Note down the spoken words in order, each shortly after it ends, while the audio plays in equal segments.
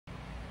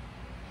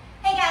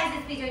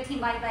BJ, Team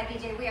Body by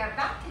BJ. We are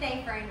back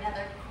today for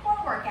another core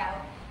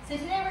workout. So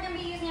today we're going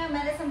to be using our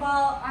medicine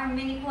ball, our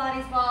mini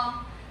Pilates ball,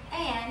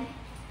 and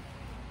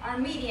our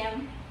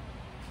medium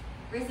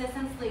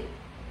resistance loop.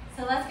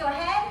 So let's go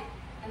ahead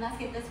and let's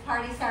get this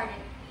party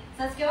started.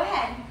 So let's go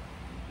ahead.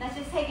 Let's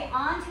just take it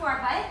onto our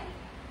butt.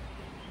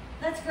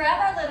 Let's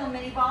grab our little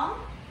mini ball.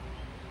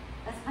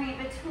 Let's bring it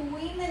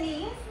between the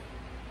knees.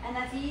 And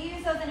let's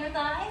use those inner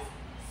thighs.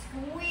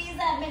 Squeeze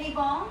that mini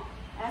ball.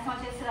 I just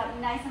want you to sit up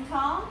nice and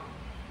tall.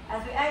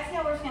 As we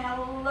exhale, we're just going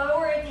to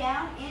lower it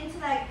down into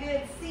that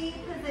good C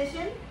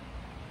position.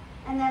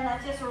 And then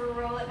let's just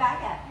roll it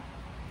back up.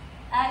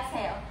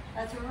 Exhale.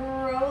 Let's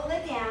roll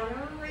it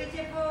down. Reach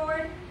it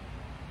forward.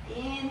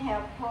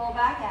 Inhale. Pull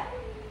back up.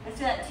 Let's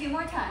do that 2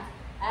 more times.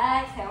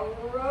 Exhale.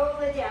 Roll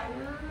it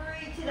down.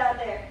 Reach it up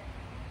there.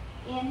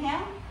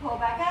 Inhale. Pull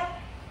back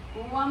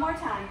up. 1 more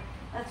time.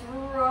 Let's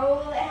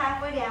roll it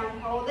halfway down.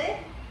 Hold it.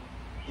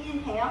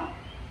 Inhale.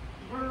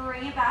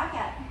 Bring it back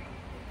up.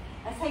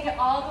 Let's take it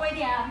all the way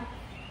down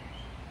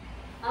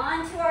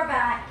onto our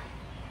back.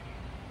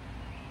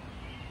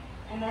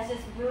 And let's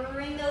just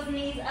bring those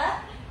knees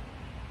up.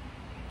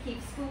 Keep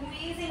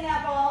squeezing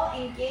that ball,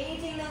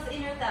 engaging those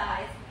inner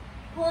thighs.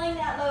 Pulling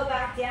that low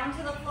back down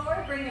to the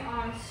floor. Bring your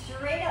arms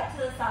straight up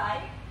to the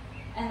side.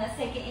 And let's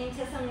take it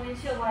into some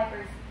windshield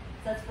wipers.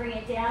 So let's bring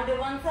it down to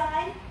one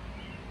side.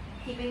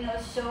 Keeping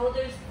those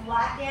shoulders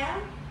flat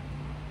down.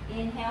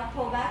 Inhale,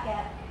 pull back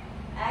up.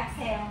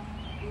 Exhale.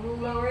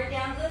 Lower it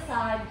down to the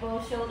side,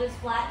 both shoulders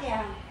flat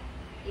down.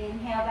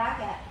 Inhale,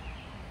 back up.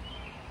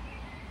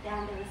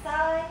 Down to the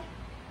side.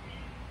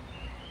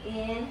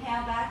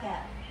 Inhale, back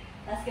up.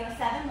 Let's go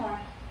 7 more.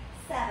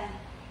 7.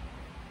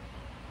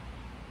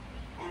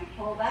 And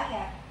pull back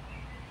up.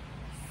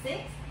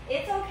 6.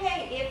 It's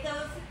okay if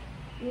those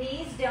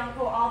knees don't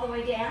go all the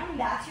way down.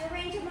 That's your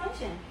range of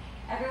motion.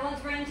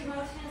 Everyone's range of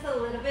motion is a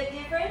little bit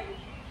different.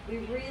 We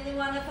really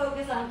want to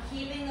focus on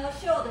keeping those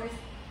shoulders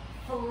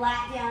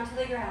flat down to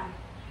the ground.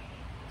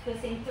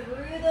 Twisting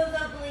through those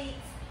obliques,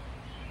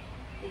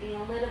 getting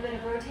a little bit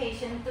of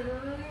rotation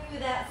through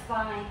that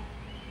spine,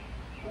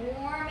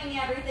 warming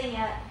everything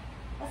up.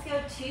 Let's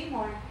go 2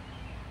 more.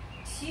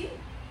 2.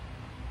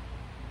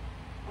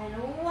 And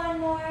 1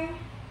 more.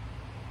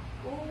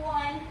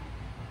 1.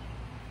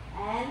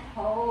 And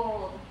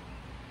hold.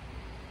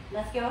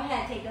 Let's go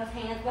ahead, take those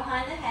hands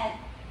behind the head.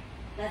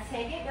 Let's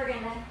take it, we're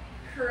gonna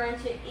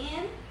crunch it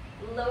in,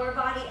 lower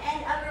body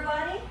and upper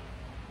body.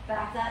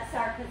 Back to that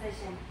start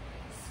position.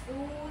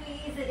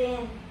 Squeeze it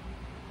in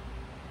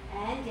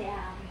and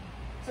down.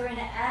 So we're going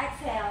to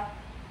exhale.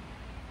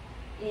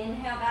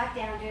 Inhale back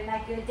down, doing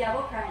that good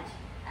double crunch.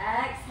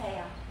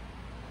 Exhale.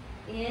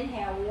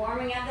 Inhale,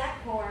 warming up that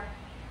core.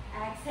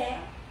 Exhale.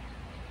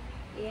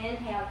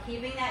 Inhale,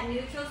 keeping that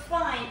neutral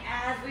spine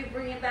as we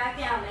bring it back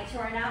down. Make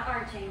sure we're not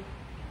arching.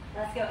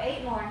 Let's go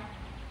 8 more.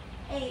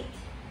 8.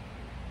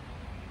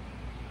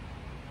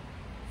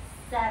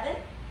 7.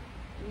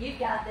 You've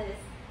got this.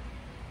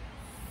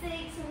 6,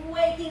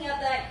 waking up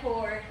that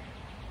core.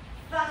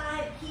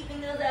 5, keeping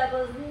those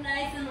elbows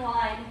nice and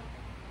wide.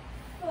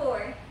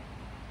 4.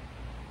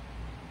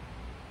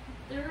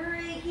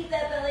 3, keep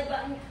that belly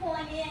button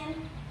pulling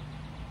in.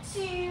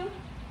 2,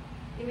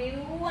 give me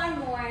 1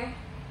 more.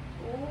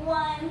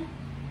 1,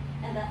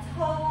 and let's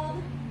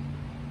hold.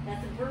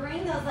 Let's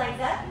bring those legs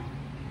up.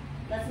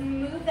 Let's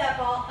move that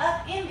ball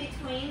up in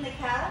between the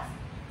calves.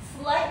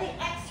 Slightly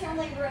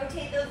externally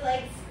rotate those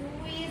legs.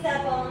 Squeeze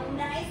that ball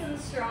nice and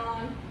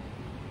strong.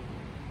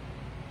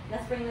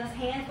 Let's bring those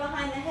hands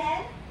behind the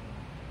head.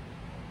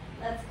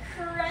 Let's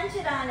crunch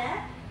it on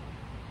up.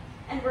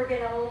 And we're going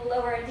to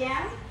lower it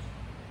down.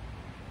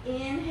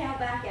 Inhale,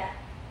 back up.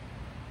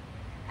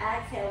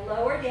 Exhale,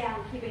 lower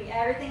down, keeping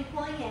everything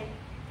pulling in.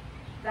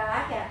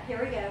 Back up,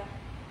 here we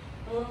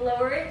go.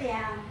 Lower it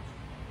down.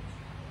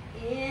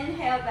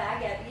 Inhale,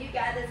 back up. You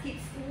got this, keep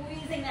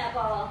squeezing that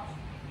ball.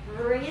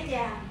 Bring it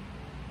down.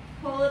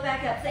 Pull it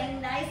back up,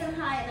 staying nice and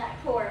high in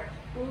that core.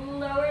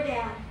 Lower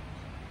down.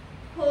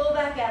 Pull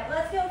back up.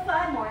 Let's go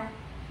 5 more.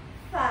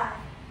 5.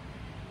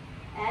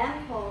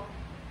 And pull.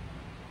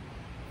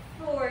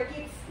 4.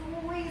 Keep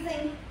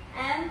squeezing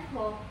and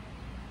pull.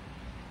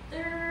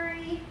 3.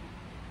 And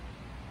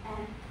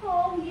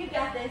pull. You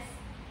got this.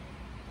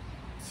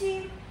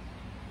 2.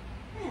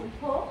 And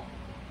pull.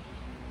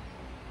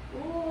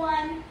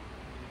 1.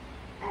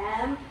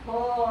 And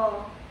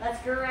pull.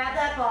 Let's grab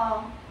that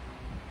ball.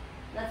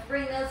 Let's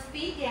bring those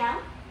feet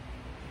down.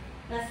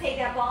 Let's take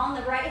that ball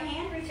in the right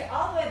hand. Reach it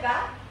all the way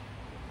back.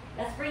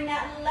 Let's bring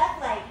that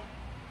left leg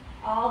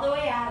all the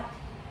way out.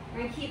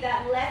 We're going to keep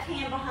that left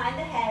hand behind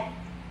the head.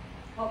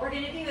 What we're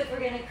going to do is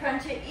we're going to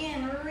crunch it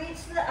in,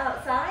 reach to the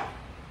outside,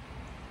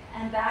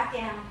 and back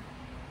down.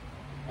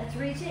 Let's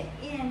reach it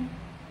in,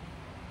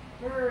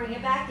 bring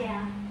it back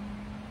down.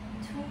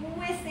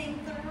 Twisting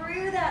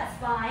through that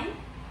spine,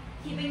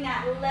 keeping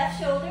that left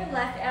shoulder,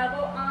 left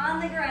elbow on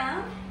the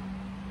ground.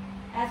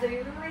 As we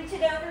reach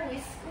it over,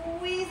 we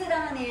squeeze it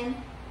on in,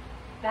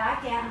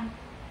 back down,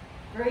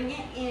 bring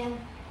it in,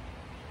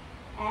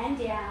 and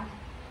down.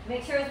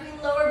 Make sure as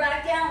we lower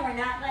back down. We're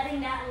not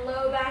letting that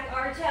low back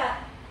arch up.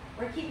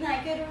 We're keeping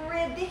that good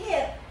rib to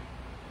hip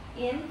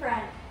in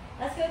front.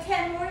 Let's go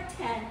 10 more.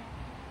 10,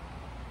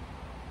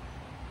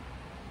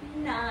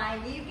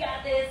 9, you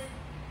got this.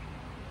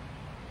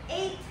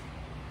 8,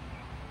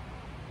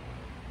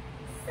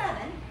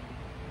 7,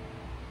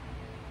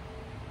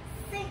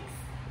 6,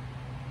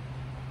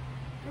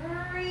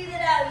 breathe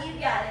it out, you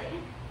got it.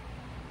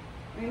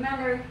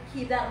 Remember,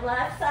 keep that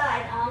left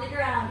side on the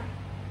ground.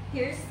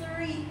 Here's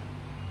 3,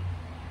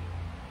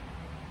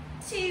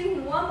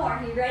 2, one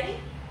more, you ready?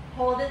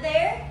 Hold it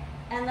there,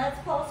 and let's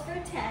pulse for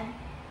 10,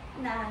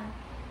 9,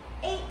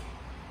 8,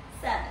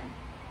 7,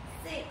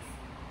 6,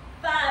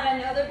 5, I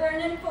know they're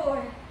burning.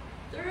 4,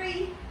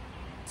 3,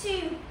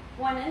 2,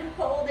 1, and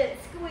hold it,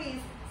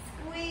 squeeze,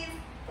 squeeze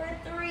for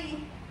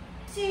 3,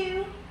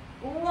 2,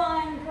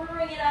 1,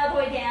 bring it all the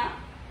way down.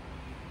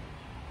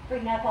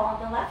 Bring that ball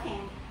on the left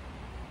hand.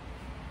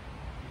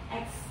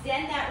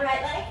 Extend that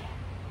right leg,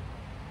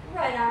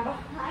 right arm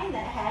behind the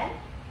head.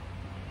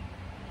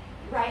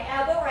 Right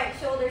elbow, right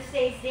shoulder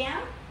stays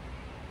down.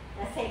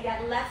 Let's take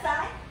that left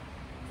side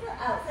to the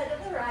outside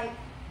of the right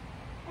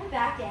and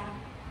back down.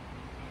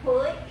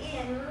 Pull it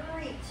in,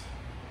 reach,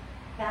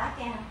 back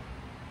down,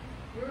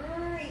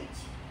 reach,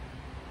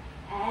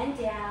 and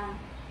down.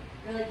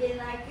 Really getting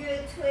that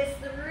good twist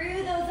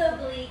through those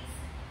obliques.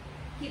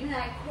 Keeping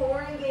that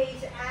core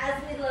engaged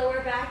as we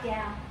lower back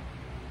down.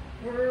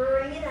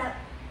 Bring it up,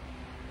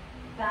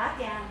 back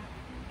down,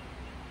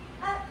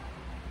 up,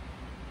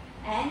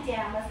 and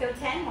down. Let's go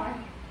 10 more.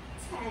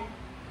 10.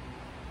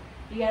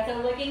 You guys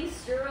are looking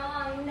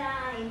strong.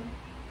 9,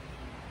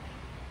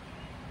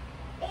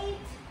 8,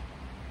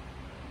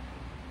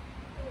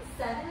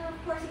 7.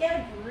 Of course, you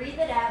gotta breathe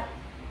it out.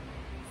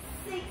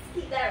 6.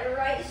 Keep that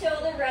right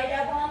shoulder, right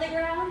elbow on the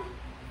ground.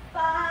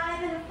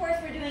 5. And of course,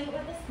 we're doing it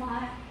with a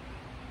smile.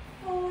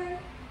 4,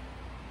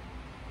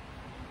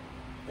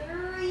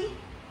 3,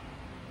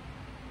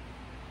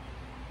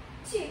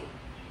 2.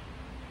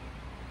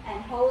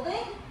 And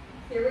holding.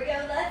 Here we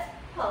go. Let's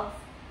pulse.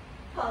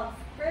 Pulse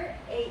for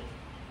 8,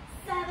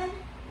 7,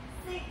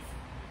 6,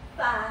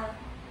 5,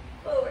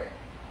 4,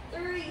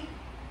 3,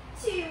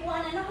 2,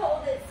 1, and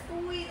hold it.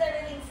 Squeeze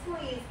everything.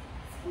 Squeeze.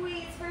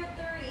 Squeeze for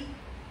 3,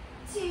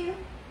 2,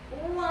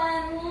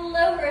 1.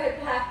 Lower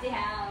it back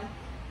down.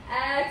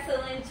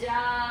 Excellent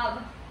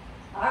job.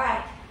 All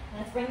right.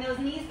 Let's bring those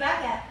knees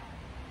back up.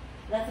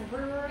 Let's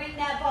bring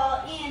that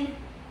ball in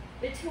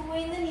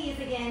between the knees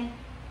again.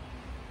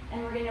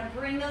 And we're going to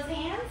bring those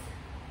hands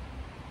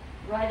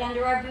right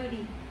under our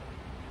booty.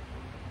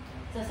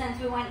 So since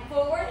we went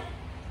forward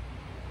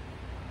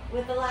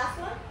with the last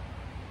one,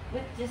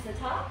 with just the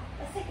top,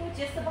 let's take it with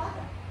just the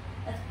bottom.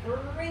 Let's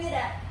bring it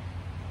up.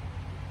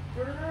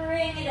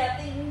 Bring it up.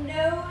 The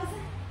nose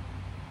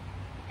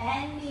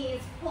and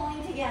knees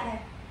pulling together.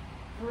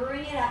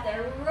 Bring it up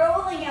there,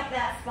 rolling up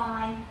that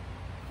spine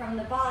from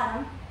the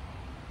bottom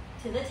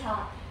to the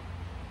top.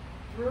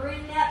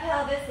 Bring that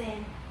pelvis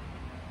in.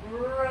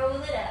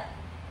 Roll it up.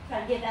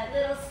 Try to get that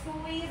little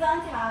squeeze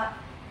on top.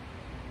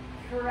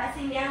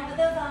 Pressing down with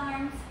those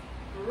arms.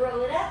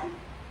 Roll it up.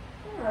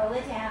 Roll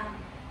it down.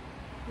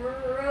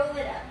 Roll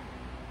it up.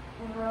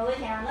 Roll it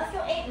down. Let's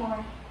go 8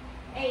 more.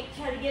 8.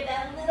 Try to get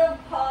that little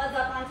pause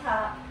up on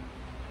top.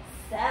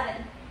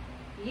 7.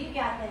 You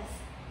got this.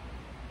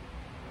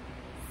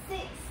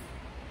 6.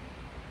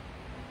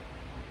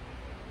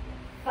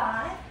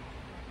 5.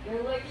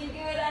 You're looking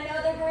good. I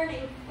know they're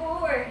burning.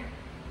 4.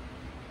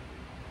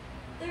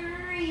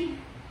 3.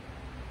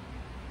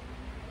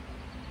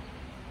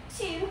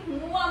 2.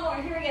 One more.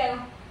 Here we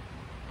go.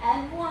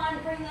 And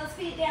 1. Bring those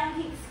feet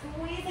down. Keep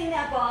squeezing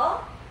that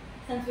ball.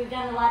 Since we've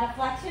done a lot of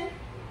flexion,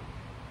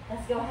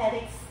 let's go ahead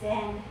and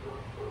extend.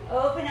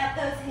 Open up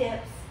those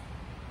hips.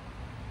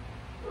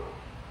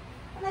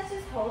 And let's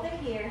just hold it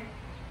here.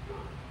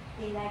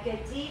 Take that good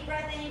deep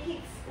breath in.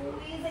 Keep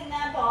squeezing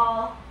that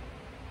ball.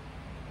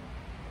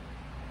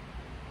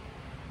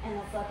 And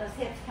let's let those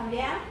hips come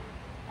down.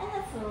 And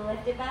let's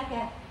lift it back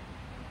up.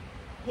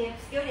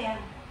 Hips go down.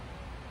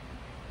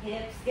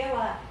 Hips go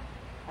up.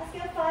 Let's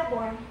go 5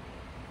 more.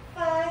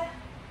 5.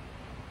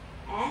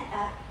 And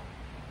up.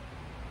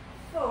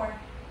 4.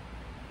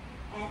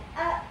 And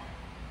up.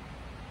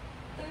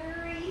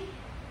 3.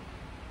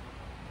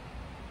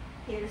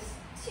 Here's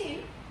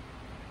 2.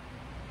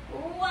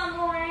 1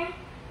 more.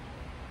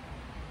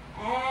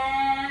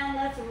 And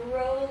let's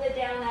roll it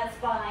down that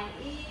spine.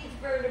 Each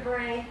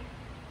vertebrae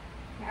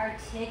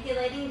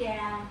articulating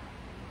down.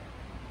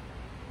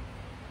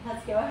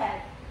 Let's go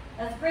ahead.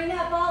 Let's bring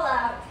that ball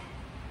out.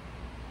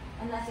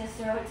 And let's just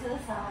throw it to the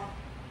side.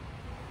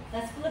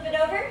 Let's flip it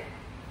over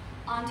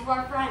onto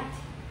our front.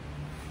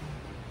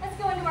 Let's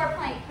go into our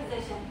plank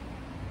position.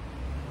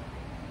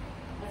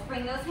 Let's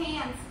bring those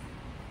hands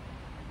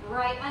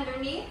right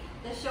underneath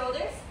the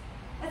shoulders.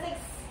 Let's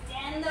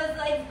extend those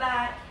legs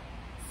back.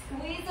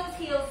 Squeeze those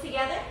heels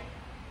together.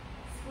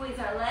 Squeeze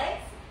our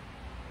legs.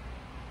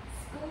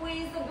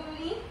 Squeeze the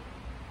booty.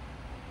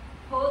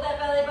 Pull that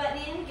belly button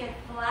in. Get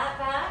flat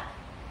back.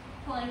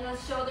 Pulling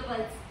those shoulder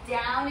blades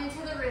down into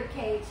the rib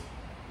cage.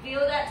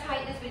 Feel that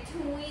tightness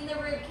between the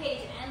rib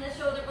cage and the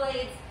shoulder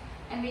blades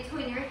and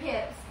between your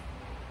hips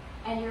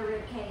and your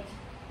rib cage.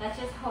 Let's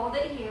just hold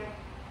it here.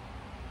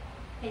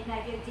 Take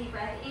that good deep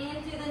breath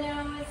in through the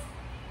nose.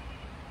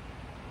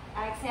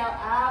 Exhale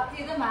out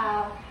through the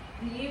mouth.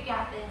 You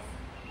got this.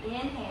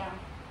 Inhale.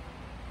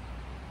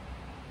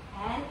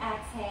 And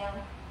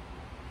exhale.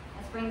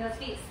 Let's bring those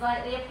feet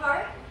slightly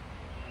apart.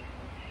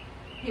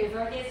 Here's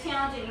where it gets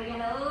challenging. We're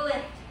going to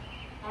lift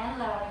and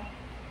lower.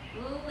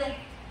 Lift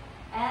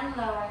and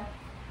lower.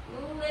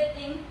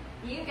 Lifting.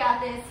 You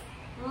got this.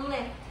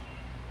 Lift.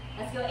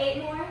 Let's go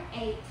 8 more.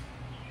 8.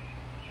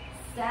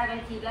 7.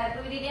 Keep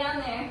that booty down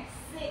there.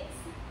 6.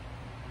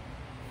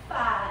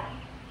 5.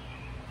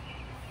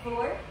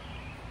 4.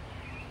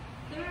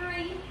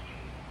 3.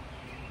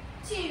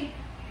 2.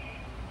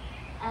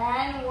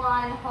 And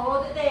 1.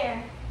 Hold it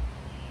there.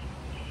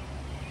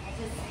 Let's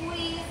just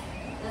squeeze.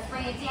 Let's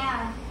bring it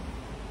down.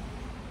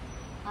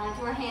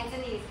 Onto our hands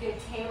and knees. Good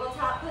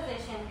tabletop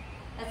position.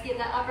 Let's give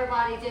the upper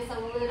body just a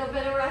little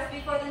bit of rest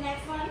before the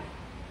next one.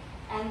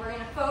 And we're going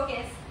to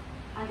focus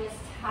on just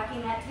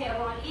tucking that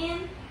tailbone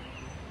in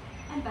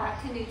and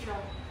back to neutral.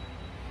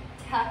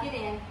 Tuck it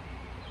in.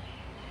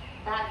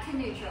 Back to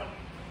neutral.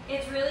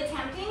 It's really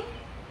tempting,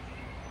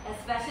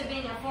 especially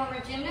being a former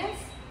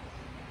gymnast,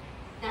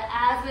 that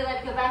as we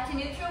let it go back to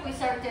neutral, we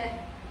start to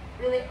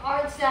really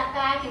arch that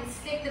back and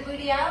stick the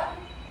booty out.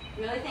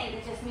 Really think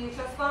it's just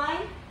neutral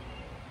spine.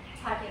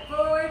 Tuck it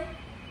forward,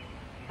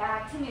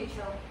 back to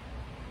neutral.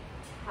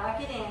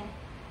 Tuck it in,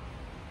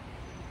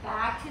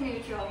 back to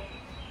neutral.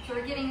 So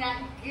we're getting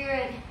that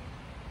good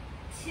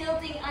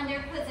tilting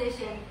under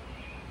position.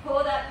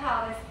 Pull that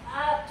pelvis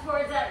up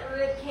towards that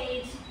rib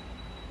cage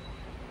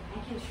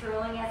and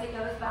controlling as it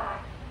goes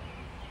back.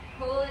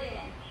 Pull it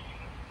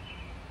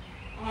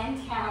in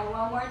and down.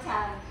 One more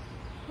time.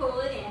 Pull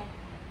it in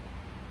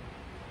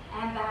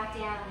and back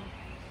down.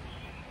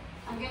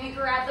 I'm going to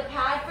grab the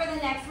pad for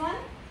the next one.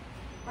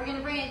 We're going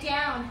to bring it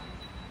down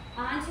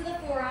onto the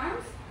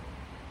forearms.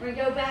 We're going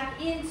to go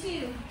back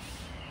into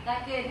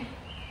that good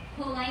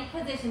plank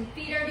position.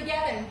 Feet are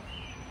together.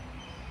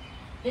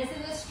 This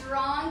is a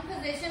strong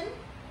position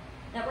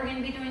that we're going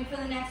to be doing for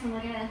the next one.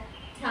 We're going to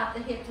tap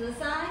the hip to the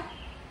side,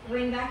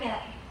 bring back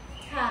up,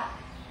 tap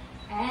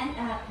and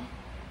up,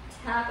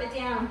 tap it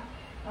down.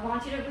 I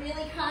want you to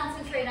really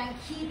concentrate on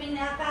keeping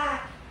that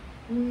back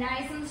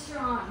nice and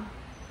strong.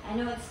 I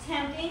know it's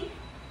tempting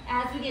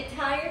as we get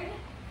tired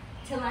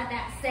to let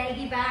that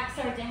saggy back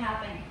start to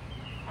happen.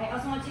 I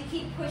also want you to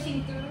keep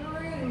pushing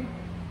through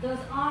those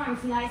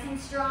arms nice and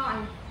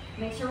strong.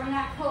 Make sure we're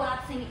not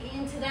collapsing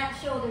into that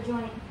shoulder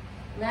joint.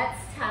 Let's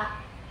tap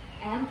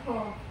and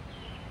pull.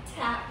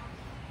 Tap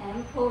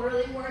and pull,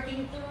 really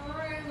working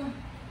through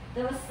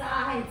those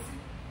sides.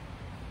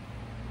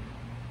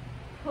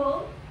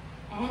 Pull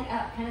and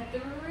up, kind of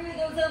through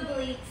those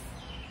obliques,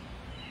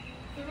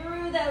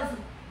 through those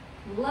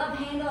love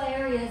handle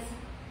areas.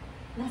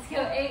 Let's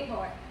go 8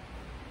 more.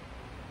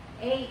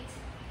 8.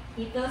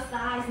 Keep those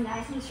thighs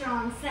nice and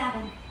strong.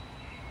 7.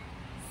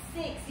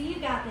 6. You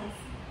got this.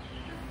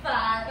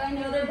 5. I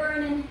know they're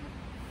burning.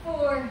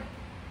 4.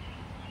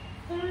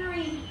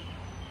 3.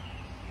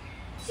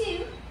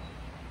 2.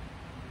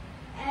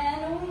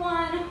 And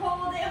 1.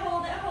 Hold it,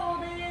 hold it,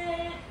 hold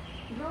it.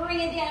 Bring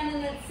it down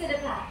and let's sit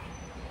it back.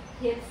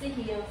 Hips to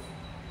heels.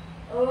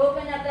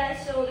 Open up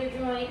that shoulder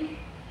joint.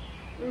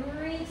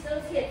 Reach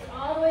those hips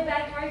all the way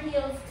back to our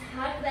heels.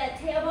 Tuck that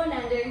tailbone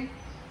under.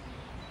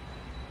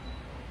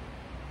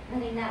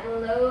 Letting that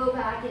low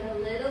back get a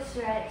little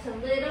stretch, a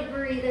little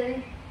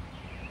breather.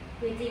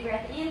 Big deep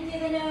breath in through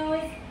the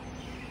nose.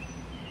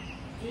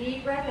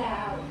 Deep breath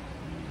out.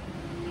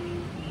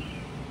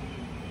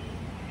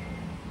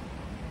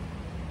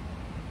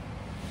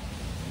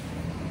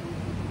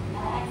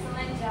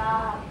 Excellent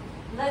job.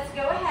 Let's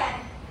go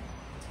ahead.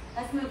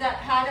 Let's move that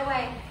pad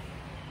away.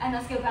 And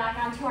let's go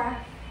back onto our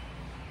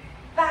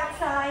back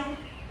side.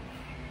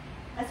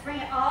 Let's bring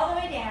it all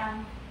the way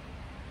down.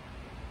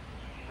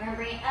 We're going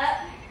to bring it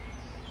up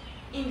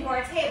into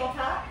our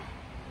tabletop,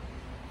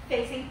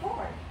 facing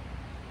forward.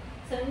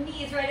 So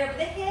knees right over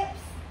the hips,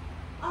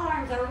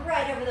 arms are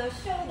right over those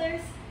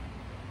shoulders,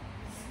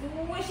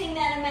 squishing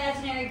that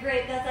imaginary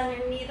grape that's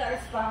underneath our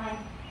spine.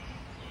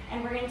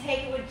 And we're going to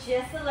take it with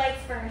just the legs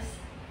first.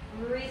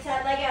 Reach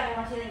that leg out.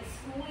 I want you to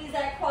squeeze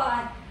that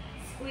quad.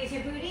 Squeeze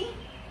your booty,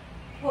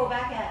 pull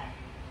back up.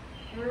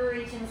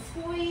 Reach and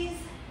squeeze,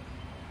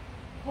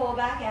 pull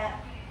back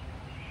up.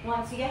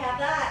 Once you have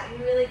that,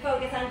 you really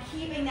focus on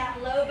keeping that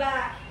low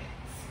back,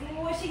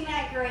 squishing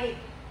that grape.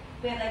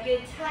 We have that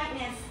good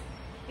tightness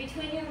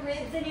between your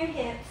ribs and your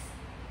hips.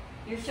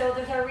 Your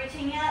shoulders are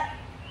reaching up,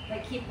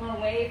 but keep them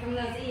away from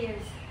those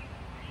ears.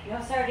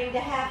 You're starting to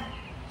have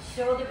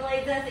shoulder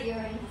blades as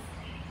earrings.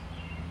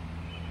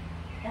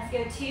 Let's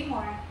go 2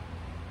 more.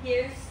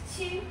 Here's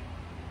 2,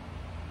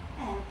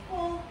 and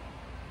pull.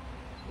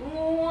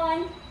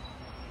 1,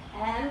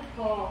 and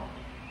pull.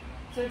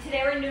 So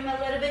today we're going to do them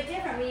a little bit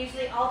different. We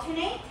usually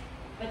alternate,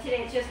 but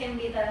today it's just going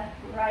to be the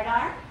right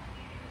arm,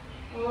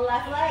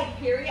 left leg.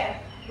 Here we go.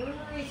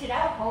 Reach it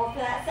out, hold for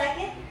that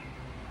second.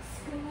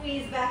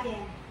 Squeeze back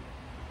in.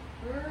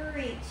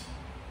 Reach.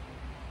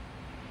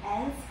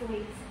 And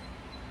squeeze.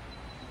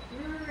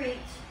 Reach.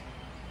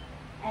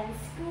 And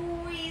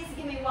squeeze.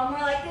 Give me one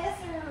more like this.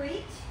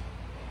 Reach.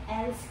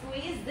 And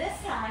squeeze. This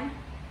time,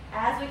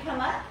 as we come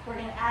up, we're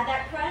going to add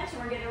that crunch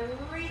and we're going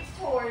to reach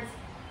towards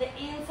the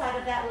inside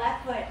of that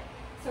left foot.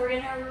 So we're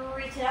going to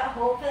reach it out,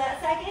 hold for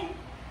that second.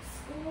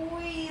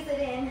 Squeeze it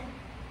in.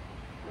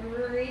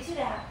 Reach it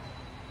out.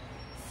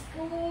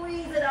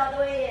 Squeeze it all the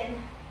way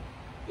in.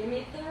 Give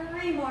me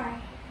 3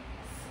 more.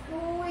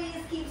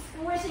 Squeeze, keep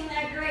squishing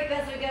that grape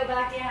as we go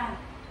back down.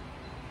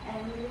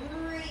 And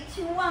reach,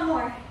 1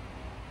 more.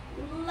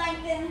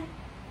 Lengthen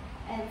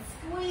and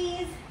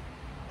squeeze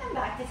and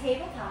back to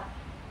tabletop.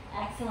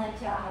 Excellent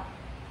job.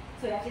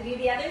 So we have to do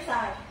the other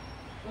side.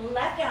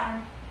 Left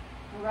arm,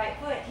 right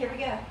foot. Here we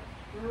go.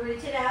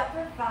 Reach it out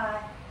for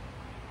 5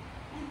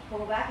 and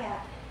pull back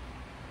up.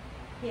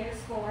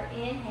 Here's 4.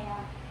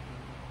 Inhale.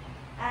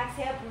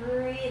 Exhale,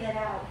 breathe it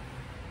out.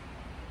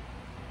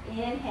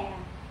 Inhale.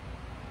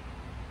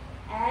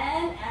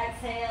 And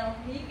exhale.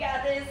 You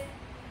got this.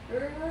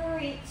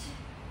 Reach.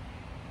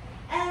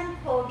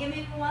 And pull. Give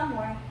me 1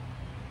 more.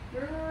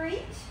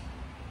 Reach.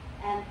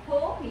 And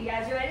pull. You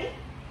guys ready?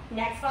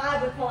 Next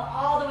 5, we pull it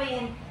all the way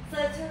in. So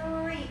let's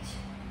reach.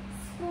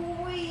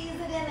 Squeeze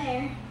it in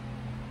there.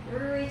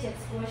 Reach it.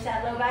 Squish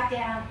that low back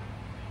down.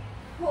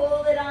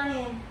 Pull it on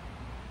in.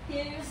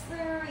 Here's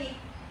 3.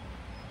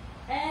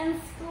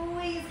 And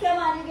squeeze. Come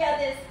on, you got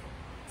this.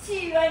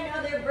 2. I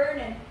know they're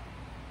burning.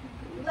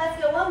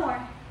 Let's go 1 more.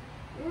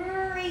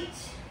 Reach.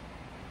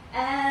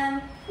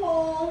 And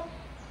pull.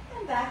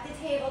 And back to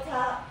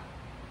tabletop.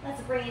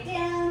 Let's bring it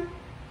down.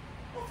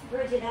 Let's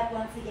bridge it up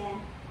once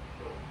again.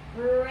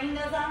 Bring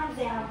those arms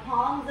down.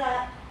 Palms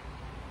up.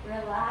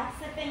 Relax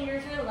the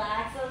fingers.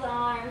 Relax those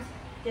arms.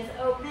 Just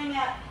opening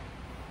up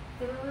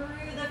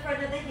through the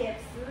front of the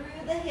hips.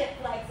 Through the hip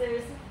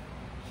flexors.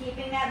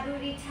 Keeping that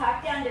booty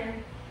tucked under.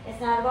 It's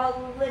not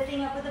about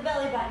lifting up with the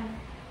belly button.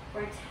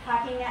 We're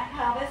tucking that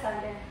pelvis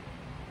under.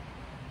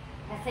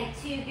 Let's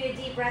take 2 good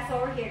deep breaths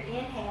over here.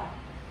 Inhale.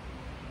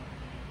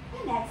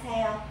 And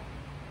exhale.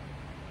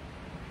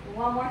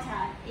 1 more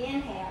time.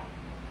 Inhale.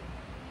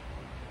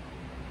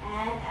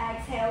 And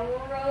exhale.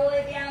 Roll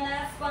it down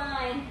that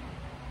spine.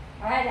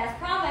 All right, as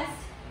promised,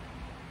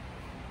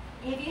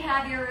 if you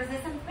have your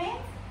resistance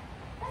bands,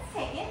 let's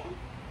take it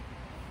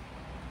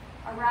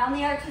around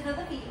the arches of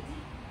the feet.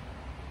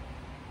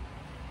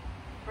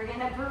 We're going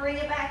to bring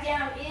it back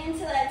down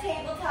into that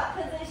tabletop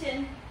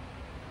position.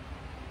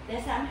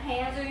 This time,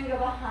 hands are going to go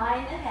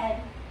behind the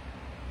head.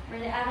 We're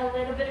going to add a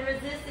little bit of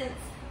resistance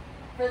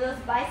for those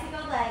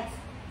bicycle legs.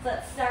 So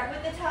let's start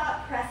with the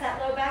top, press that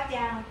low back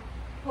down.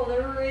 Pull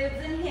the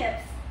ribs and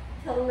hips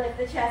to lift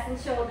the chest and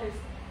shoulders.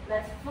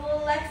 Let's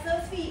flex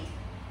those feet,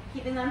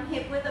 keeping them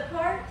hip width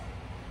apart.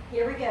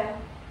 Here we go.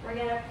 We're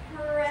going to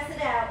press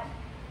it out.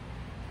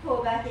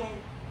 Pull back in.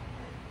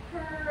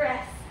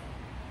 Press.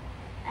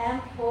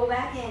 And pull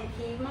back in.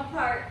 Keep them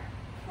apart.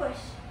 Push.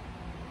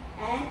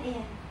 And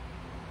in.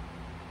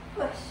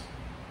 Push.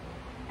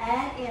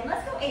 And in.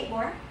 Let's go 8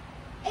 more.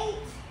 8.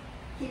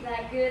 Keep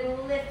that good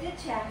lifted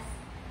chest.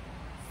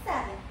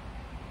 7.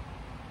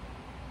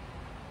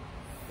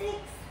 6.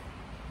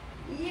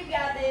 You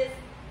got this.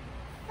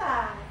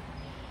 5.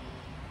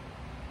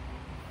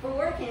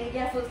 4. Can you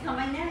guess what's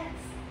coming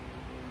next?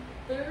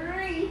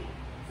 3.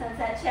 Since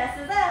that chest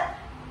is up.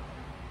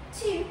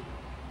 2.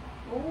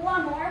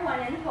 1 more. 1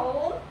 and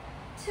hold.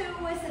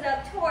 Twist it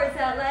up towards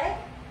that leg.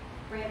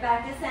 Bring it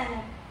back to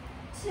center.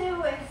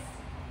 Twist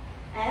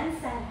and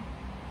center.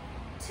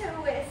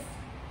 Twist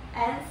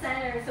and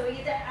center. So we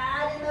get to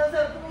add in those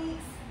obliques.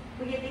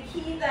 We get to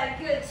keep that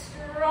good,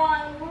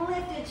 strong,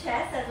 lifted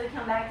chest as we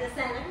come back to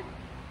center.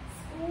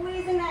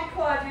 Squeezing that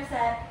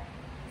quadricep.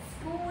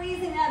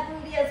 Squeezing that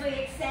booty as we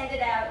extend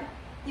it out.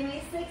 Give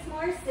me 6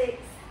 more. 6.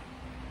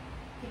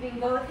 Keeping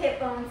both hip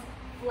bones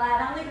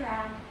flat on the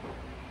ground.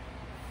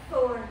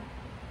 4.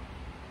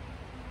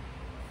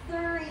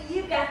 3.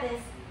 You got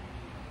this.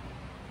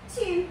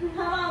 2.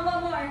 Come on,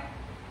 1 more.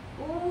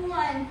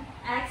 1.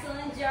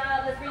 Excellent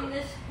job. Let's bring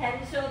this head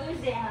and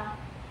shoulders down.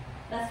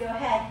 Let's go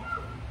ahead.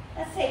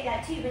 Let's take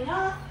that tubing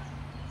off.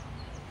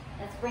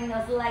 Let's bring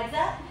those legs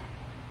up.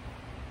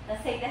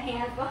 Let's take the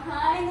hands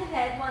behind the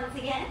head once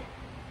again.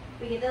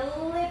 We get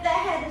to lift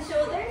that head and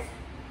shoulders.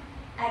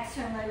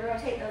 Externally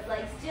rotate those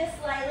legs just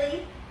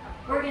slightly.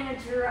 We're going to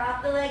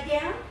drop the leg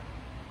down.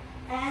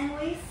 And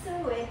we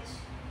switch.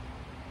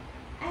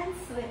 And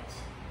switch.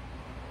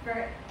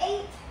 For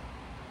 8,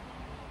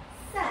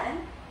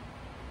 7,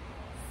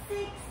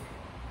 6,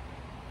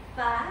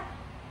 5,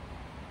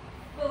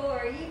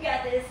 4. You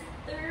got this.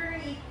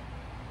 3,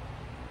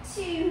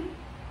 2,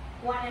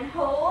 1 and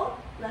hold.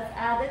 Let's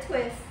add the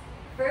twist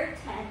for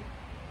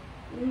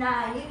 10,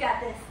 9. You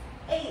got this.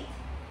 8,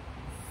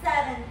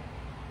 7,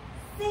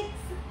 6,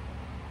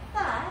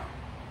 5,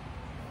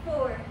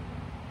 4,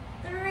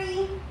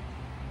 3,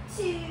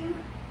 2,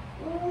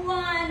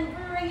 1.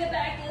 Bring it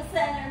back to the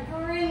center.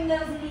 Bring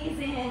those knees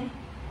in.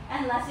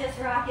 And let's just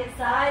rock it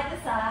side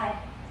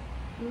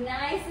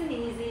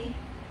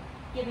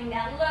Giving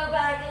that low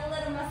back a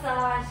little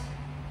massage.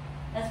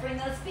 Let's bring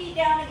those feet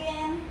down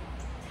again.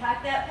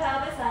 Tuck that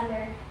pelvis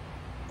under.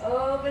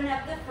 Open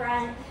up the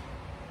front.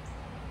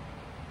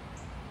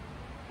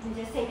 And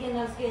just taking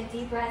those good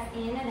deep breaths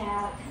in and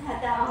out.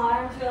 Let the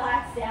arms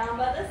relax down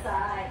by the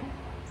side.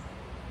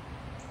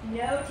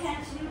 No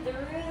tension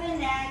through the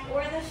neck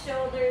or the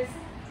shoulders.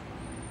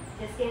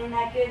 Just getting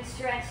that good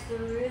stretch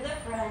through the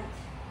front.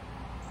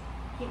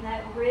 Keep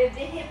that rib to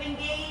hip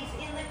engaged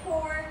in the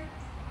core.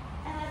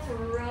 And let's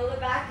roll it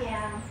back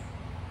down.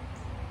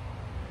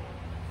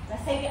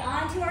 Let's take it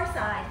onto our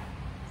side.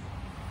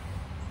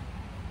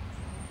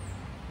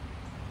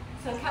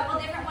 So a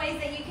couple different ways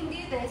that you can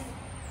do this.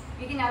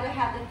 You can either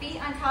have the feet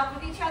on top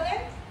of each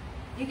other,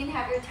 you can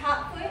have your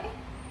top foot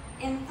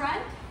in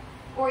front,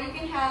 or you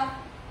can have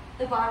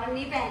the bottom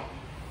knee bent.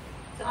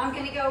 So I'm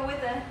going to go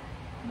with a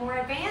more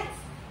advanced,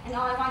 and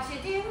all I want you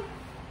to do,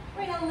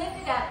 we're going to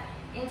lift it up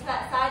into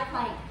that side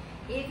plank.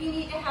 If you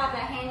need to have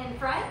that hand in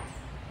front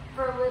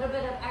for a little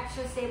bit of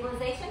extra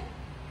stabilization,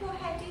 go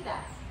ahead and do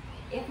that.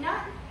 If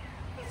not,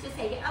 let's just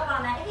take it up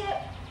on that hip,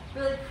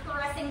 really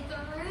pressing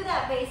through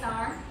that base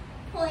arm,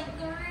 pulling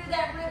through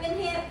that rib and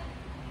hip,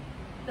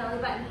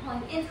 belly button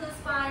pulling into the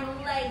spine,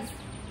 legs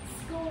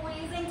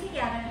squeezing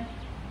together.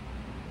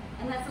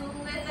 And let's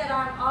lift that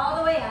arm all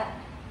the way up.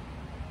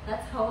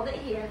 Let's hold it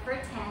here for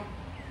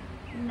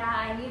 10,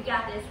 9, you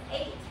got this,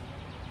 8,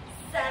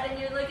 7,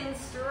 you're looking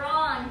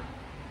strong,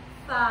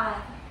 5,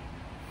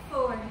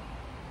 4,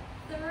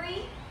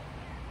 3,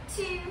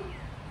 2,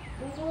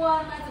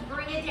 1. Let's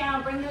bring it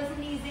down, bring those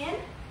knees in,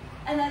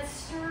 and let's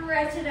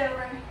stretch it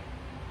over.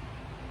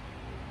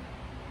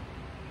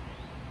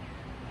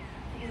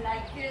 Get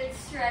that good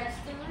stretch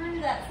through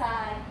that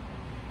side.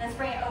 Let's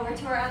bring it over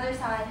to our other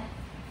side.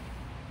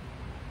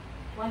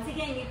 Once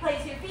again, you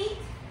place your feet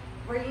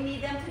where you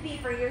need them to be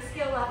for your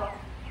skill level.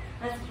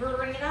 Let's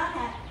bring it on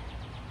up.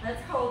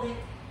 Let's hold it.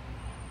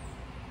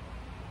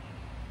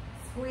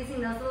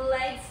 Squeezing those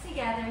legs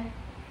together.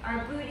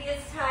 Our booty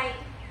is tight.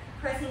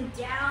 Pressing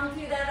down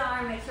through that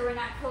arm. Make sure we're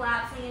not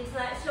collapsing into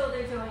that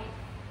shoulder joint.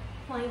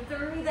 Pulling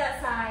through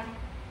that side.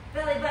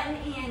 Belly button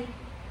in.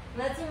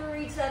 Let's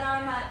reach that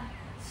arm up.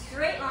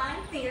 Straight line,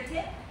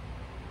 fingertip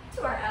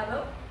to our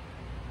elbow.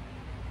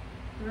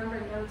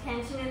 Remember, no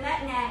tension in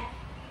that neck.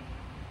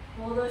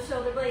 Pull those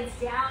shoulder blades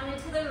down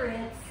into the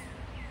ribs.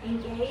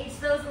 Engage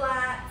those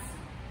lats.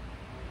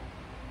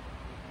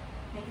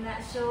 Making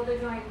that shoulder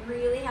joint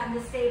really have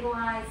to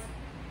stabilize.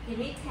 Give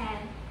me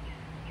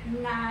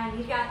 10, 9,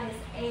 you got this,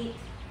 8,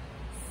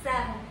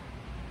 7,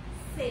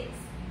 6,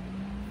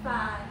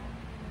 5,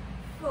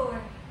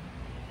 4,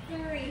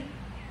 3,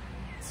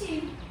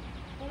 2,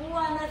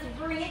 1. Let's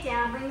bring it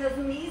down, bring those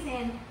knees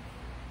in.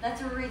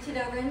 Let's reach it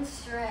over and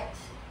stretch.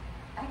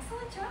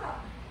 Excellent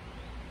job.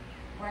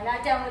 We're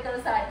not done with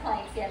those side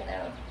planks yet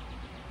though.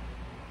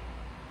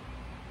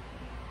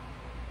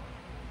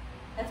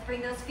 Let's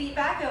bring those feet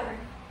back over.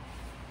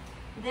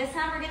 This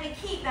time we're going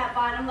to keep that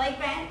bottom leg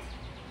bent,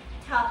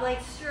 top leg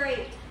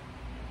straight,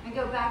 and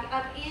go back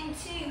up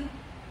into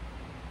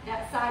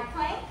that side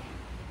plank.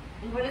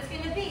 And what it's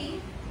going to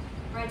be,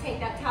 we're going to take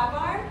that top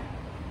arm,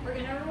 we're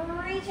going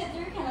to reach it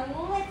through, kind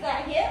of lift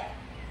that hip,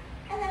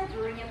 and then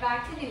bring it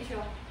back to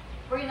neutral.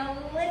 We're going to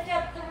lift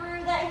up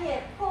through that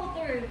hip, pull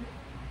through,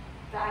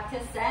 back to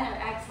center.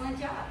 Excellent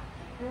job.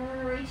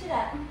 Reach it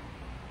up,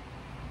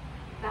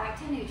 back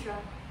to neutral.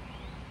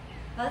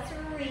 Let's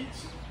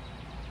reach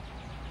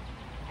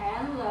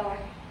and lower.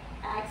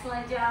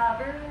 Excellent job.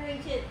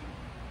 Reach it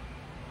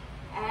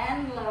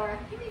and lower.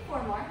 Give me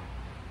 4 more.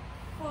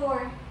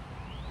 4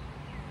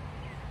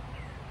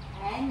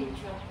 and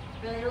neutral.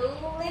 Really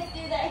lift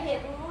through that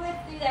hip,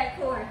 lift through that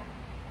core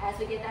as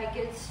we get that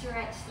good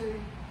stretch through.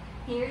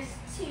 Here's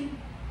 2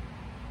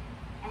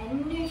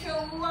 and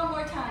neutral. 1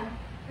 more time.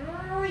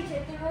 Reach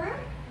it through,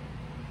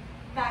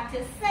 back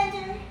to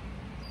center,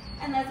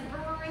 and let's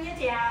bring it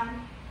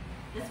down.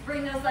 Let's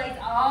bring those legs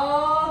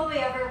all the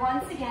way over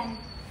once again.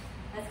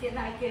 Let's get in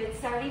that good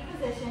starting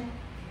position.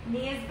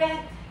 Knee is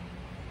bent,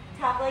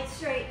 top leg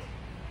straight.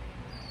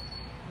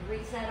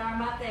 Reach that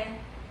arm up there.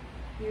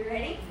 You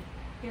ready?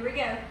 Here we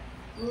go.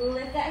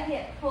 Lift that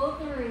hip, pull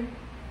through,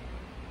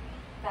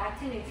 back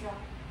to neutral.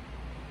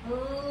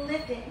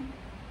 Lift it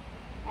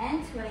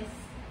and twist,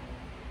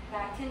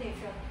 back to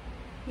neutral.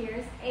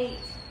 Here's 8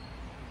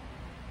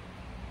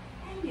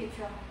 and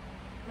neutral.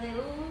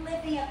 Little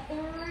lifting up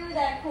through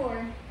that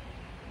core,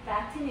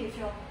 back to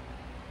neutral.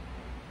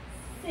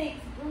 6,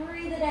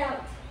 breathe it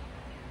out,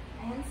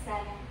 and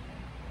center.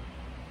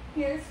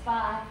 Here's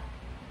 5,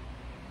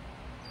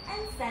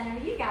 and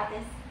center, you got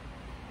this.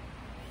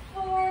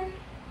 4,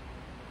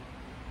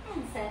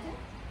 and center.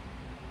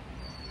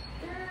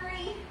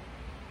 3,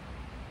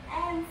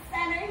 and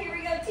center, here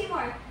we go, 2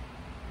 more.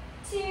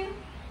 2,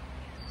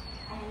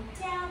 and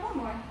down, 1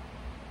 more.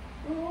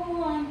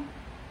 1,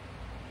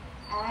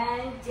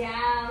 and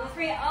down. Let's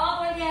bring it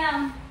all the way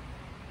down.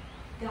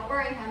 Don't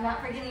worry, I'm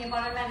not forgetting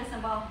about our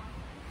medicine ball.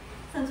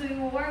 Since we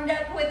warmed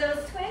up with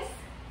those twists,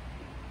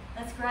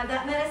 let's grab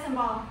that medicine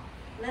ball.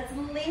 Let's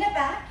lean it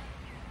back,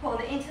 hold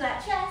it into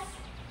that chest,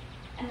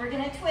 and we're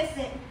gonna twist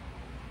it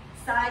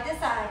side to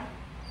side,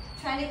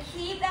 trying to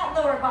keep that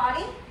lower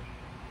body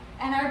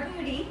and our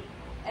booty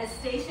as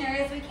stationary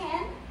as we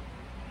can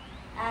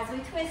as we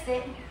twist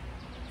it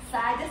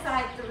side to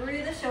side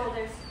through the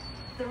shoulders,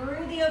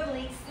 through the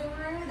obliques,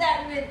 through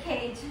that rib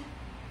cage.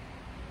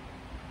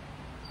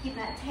 Keep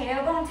that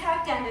tailbone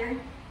tucked under.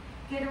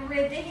 Good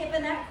rib to hip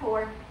in that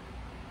core.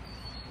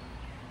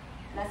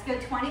 Let's go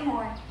 20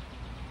 more.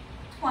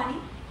 20,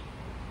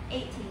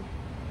 18,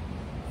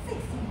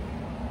 16,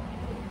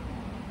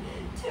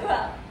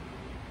 12,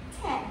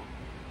 10,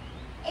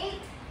 8,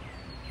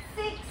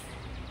 6,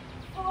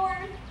 4,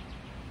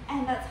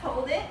 and let's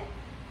hold it.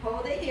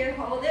 Hold it here,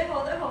 hold it,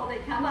 hold it, hold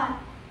it. Come on,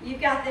 you've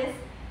got this.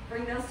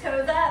 Bring those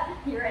toes up.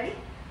 You ready?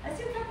 Let's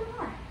do a couple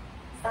more.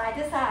 Side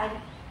to side,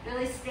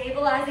 really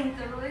stabilizing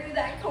through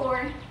that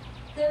core,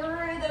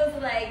 through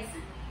those legs,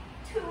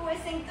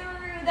 twisting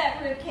through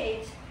that rib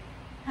cage.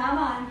 Come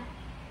on.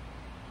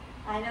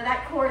 I know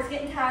that core is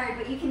getting tired,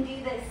 but you can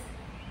do this.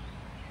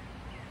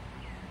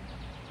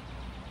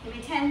 Give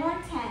me 10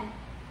 more. 10,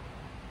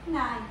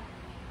 9,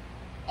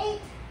 8,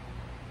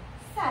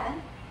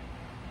 7,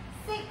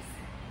 6,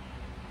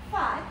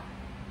 5,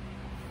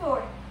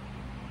 4,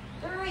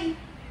 3,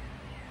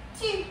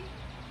 2,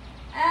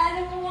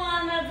 and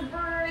 1. Let's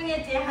bring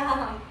it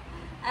down.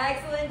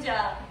 Excellent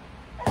job.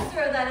 Let's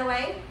throw that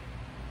away.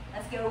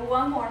 Let's go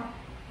one more.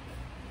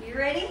 You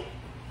ready?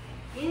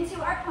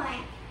 Into our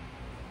plank.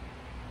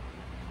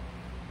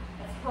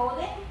 Let's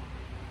hold it.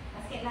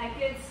 Let's get in that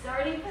good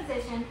starting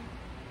position.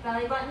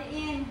 Belly button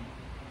in.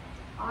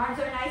 Arms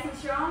are nice and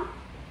strong.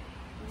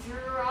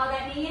 Draw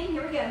that knee in.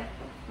 Here we go.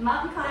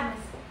 Mountain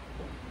climbers.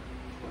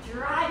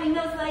 Driving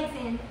those legs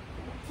in.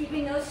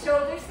 Keeping those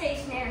shoulders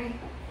stationary.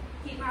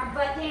 Keeping our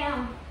butt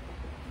down.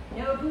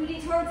 No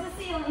booty towards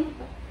the ceiling.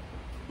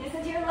 This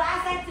is your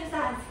last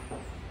exercise.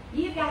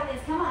 You've got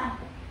this. Come on.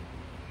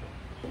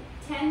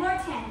 10 more.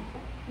 10,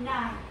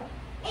 9,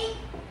 8,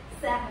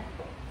 7,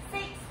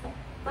 6,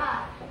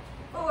 5,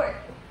 4,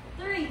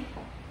 3,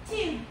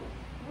 2,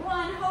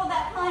 1. Hold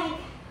that plank.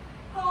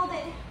 Hold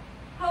it.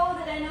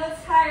 Hold it. I know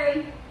it's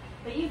tiring,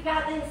 but you've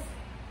got this.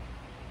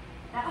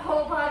 That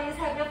whole body is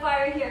having a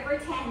fire here for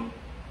 10,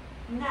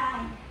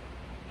 9,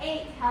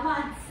 8, come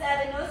on,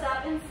 7, nose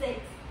up, and 6,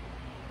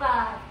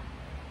 5,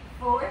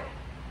 4,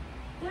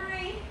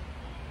 3,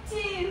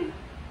 2,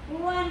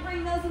 1.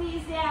 Bring those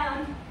knees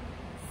down.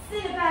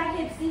 Sit it back,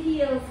 hips to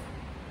heels.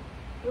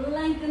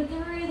 Lengthen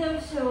through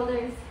those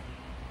shoulders.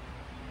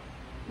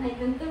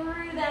 Lengthen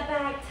through that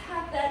back.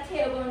 Tuck that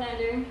tailbone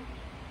under.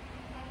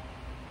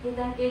 Get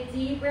that good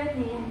deep breath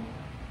in.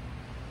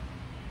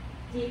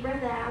 Deep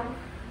breath out.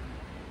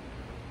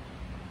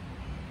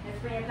 Let's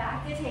bring it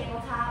back to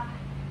tabletop.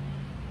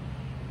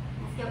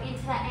 Let's go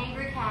into that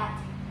angry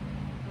cat.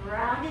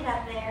 Round it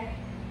up there.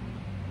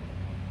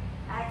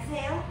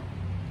 Exhale.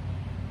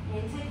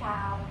 Into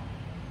cow.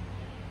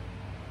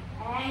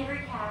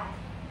 Angry cat.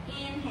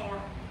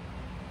 Inhale.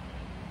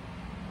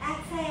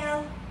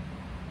 Exhale.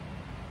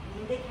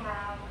 Into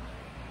cow.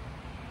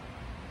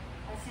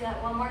 Let's do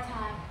that one more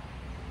time.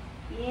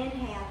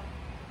 Inhale.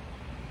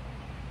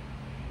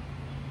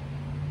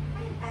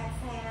 And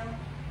exhale.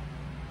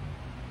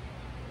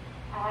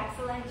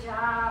 Excellent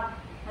job.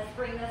 Let's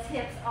bring those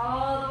hips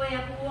all the way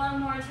up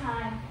one more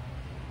time.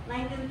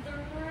 Lengthen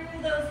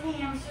through those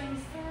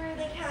hamstrings, through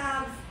the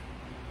calves.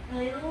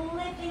 Really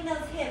lifting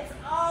those hips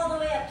all the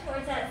way up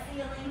towards that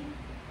ceiling.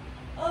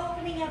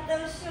 Opening up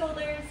those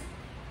shoulders.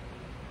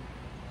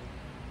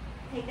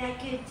 Take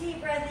that good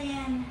deep breath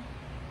in.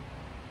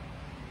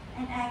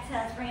 And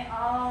exhale. Let's bring it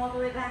all the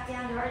way back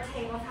down to our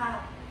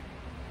tabletop.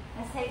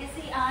 Let's take a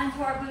seat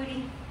onto our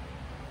booty.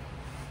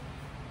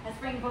 Let's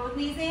bring both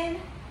knees in.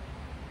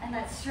 And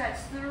let's stretch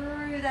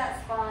through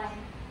that spine.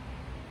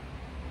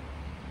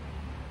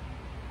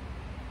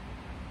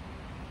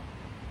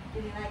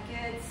 Getting that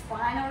good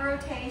spinal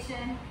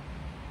rotation.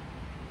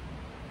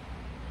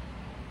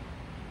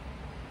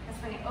 Let's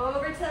bring it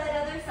over to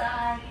that other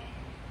side.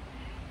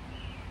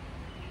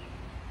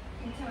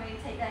 Continuing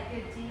to take that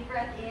good deep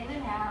breath in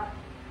and out.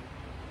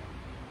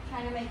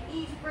 Trying to make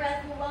each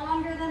breath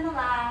longer than the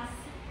last.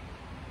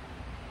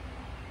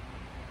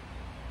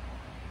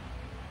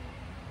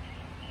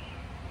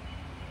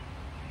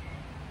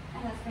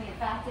 And let's bring it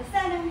back to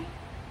center.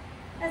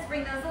 Let's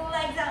bring those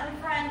legs out in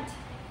front.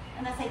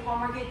 And let's take one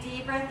more good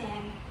deep breath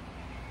in.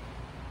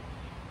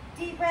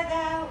 Deep breath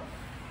out.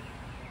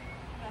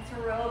 Let's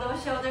roll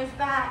those shoulders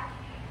back.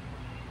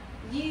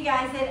 You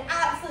guys did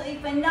absolutely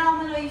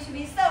phenomenal. You should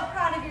be so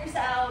proud of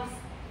yourselves.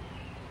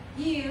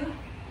 You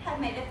have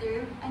made it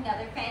through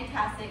another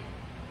fantastic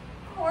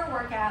core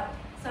workout.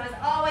 So as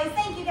always,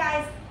 thank you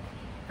guys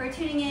for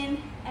tuning in,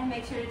 and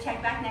make sure to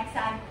check back next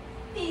time.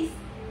 Peace.